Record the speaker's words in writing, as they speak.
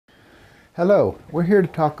Hello, we're here to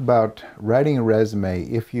talk about writing a resume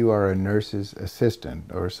if you are a nurse's assistant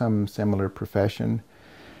or some similar profession.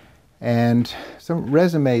 And some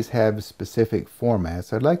resumes have specific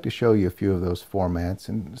formats. I'd like to show you a few of those formats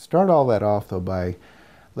and start all that off though by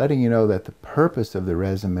letting you know that the purpose of the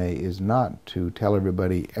resume is not to tell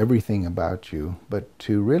everybody everything about you, but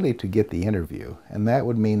to get the interview. And that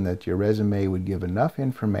would mean that your resume would give enough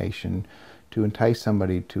information to entice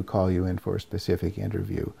somebody to call you in for a specific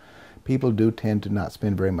interview. People do tend to not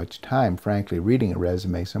spend very much time, frankly, reading a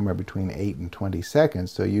resume, somewhere between 8 and 20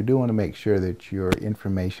 seconds. So you do want to make sure that your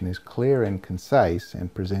information is clear and concise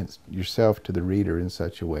and presents yourself to the reader in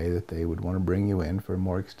such a way that they would want to bring you in for a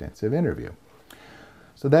more extensive interview.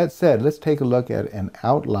 So that said, let's take a look at an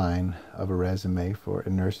outline of a resume for a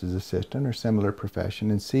nurse's assistant or similar profession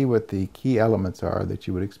and see what the key elements are that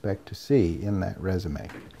you would expect to see in that resume.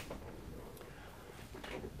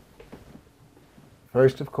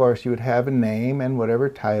 First, of course, you would have a name and whatever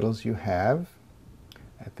titles you have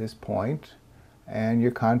at this point, and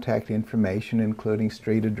your contact information, including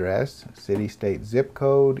street address, city, state, zip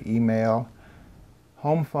code, email,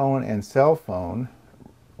 home phone, and cell phone,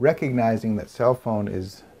 recognizing that cell phone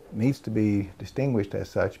needs to be distinguished as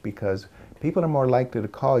such because people are more likely to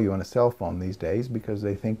call you on a cell phone these days because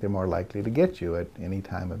they think they're more likely to get you at any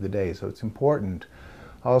time of the day. So it's important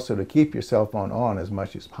also to keep your cell phone on as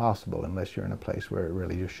much as possible, unless you're in a place where it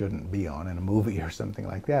really just shouldn't be on, in a movie or something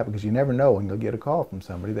like that, because you never know when you'll get a call from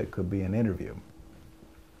somebody that could be an interview.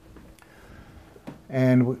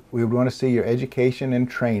 And we would want to see your education and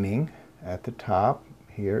training at the top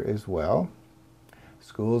here as well,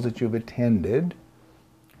 schools that you've attended,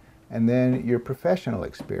 and then your professional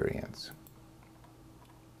experience.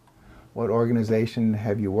 What organization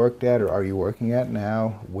have you worked at or are you working at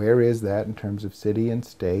now? Where is that in terms of city and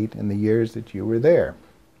state and the years that you were there?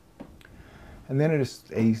 And then it is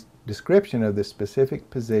a description of the specific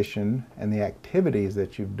position and the activities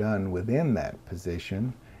that you've done within that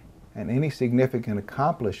position and any significant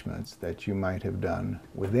accomplishments that you might have done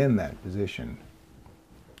within that position.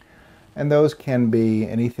 And those can be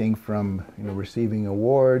anything from receiving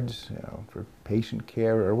awards for patient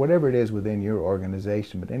care or whatever it is within your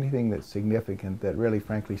organization, but anything that's significant that really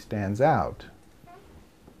frankly stands out.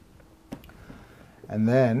 And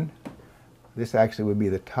then this actually would be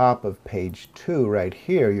the top of page 2 right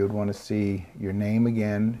here. You would want to see your name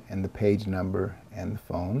again and the page number and the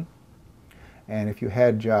phone. And if you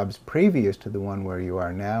had jobs previous to the one where you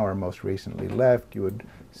are now or most recently left, you would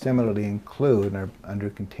similarly include, under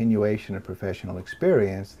continuation of professional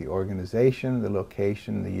experience, the organization, the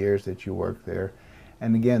location, the years that you worked there,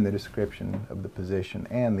 and again the description of the position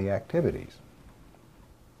and the activities.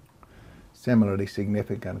 Similarly,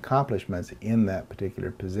 significant accomplishments in that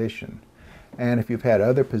particular position. And if you've had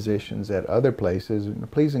other positions at other places,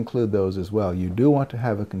 please include those as well. You do want to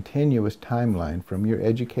have a continuous timeline from your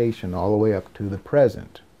education all the way up to the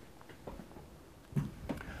present.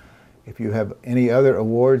 If you have any other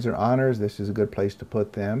awards or honors, this is a good place to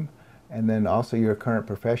put them. And then also your current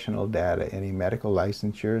professional data, any medical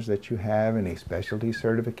licensures that you have, any specialty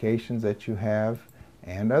certifications that you have,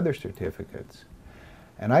 and other certificates.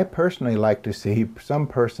 And I personally like to see some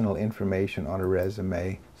personal information on a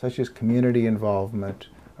resume, such as community involvement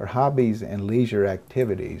or hobbies and leisure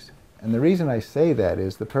activities. And the reason I say that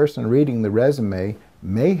is the person reading the resume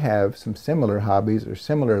may have some similar hobbies or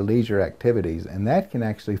similar leisure activities, and that can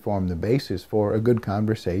actually form the basis for a good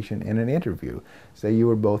conversation in an interview. Say you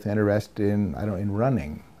were both interested in, in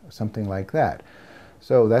running, something like that.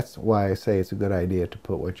 So that's why I say it's a good idea to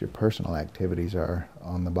put what your personal activities are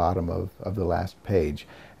on the bottom of the last page.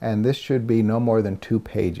 And this should be no more than 2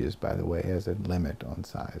 pages, by the way, as a limit on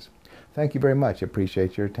size. Thank you very much. I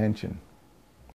appreciate your attention.